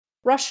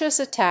Russia's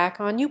attack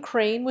on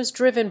Ukraine was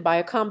driven by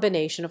a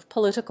combination of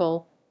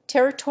political,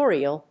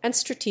 territorial, and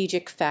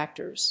strategic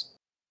factors.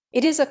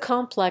 It is a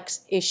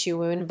complex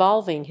issue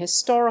involving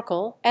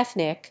historical,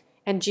 ethnic,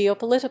 and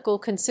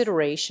geopolitical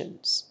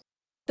considerations.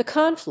 The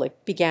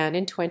conflict began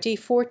in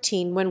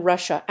 2014 when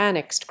Russia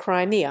annexed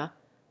Crimea,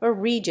 a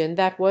region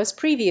that was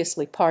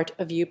previously part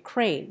of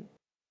Ukraine.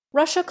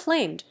 Russia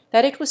claimed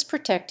that it was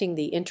protecting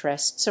the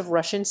interests of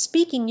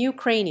Russian-speaking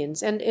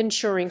Ukrainians and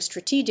ensuring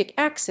strategic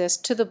access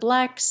to the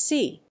Black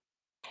Sea.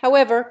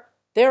 However,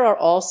 there are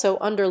also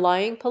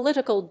underlying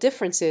political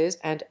differences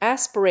and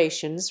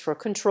aspirations for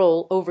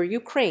control over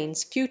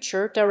Ukraine's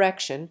future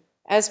direction,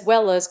 as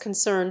well as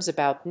concerns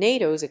about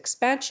NATO's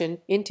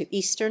expansion into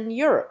Eastern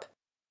Europe.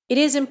 It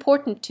is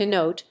important to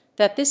note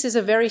that this is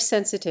a very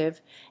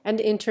sensitive and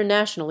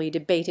internationally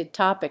debated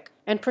topic,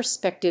 and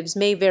perspectives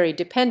may vary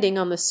depending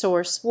on the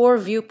source or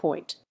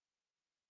viewpoint.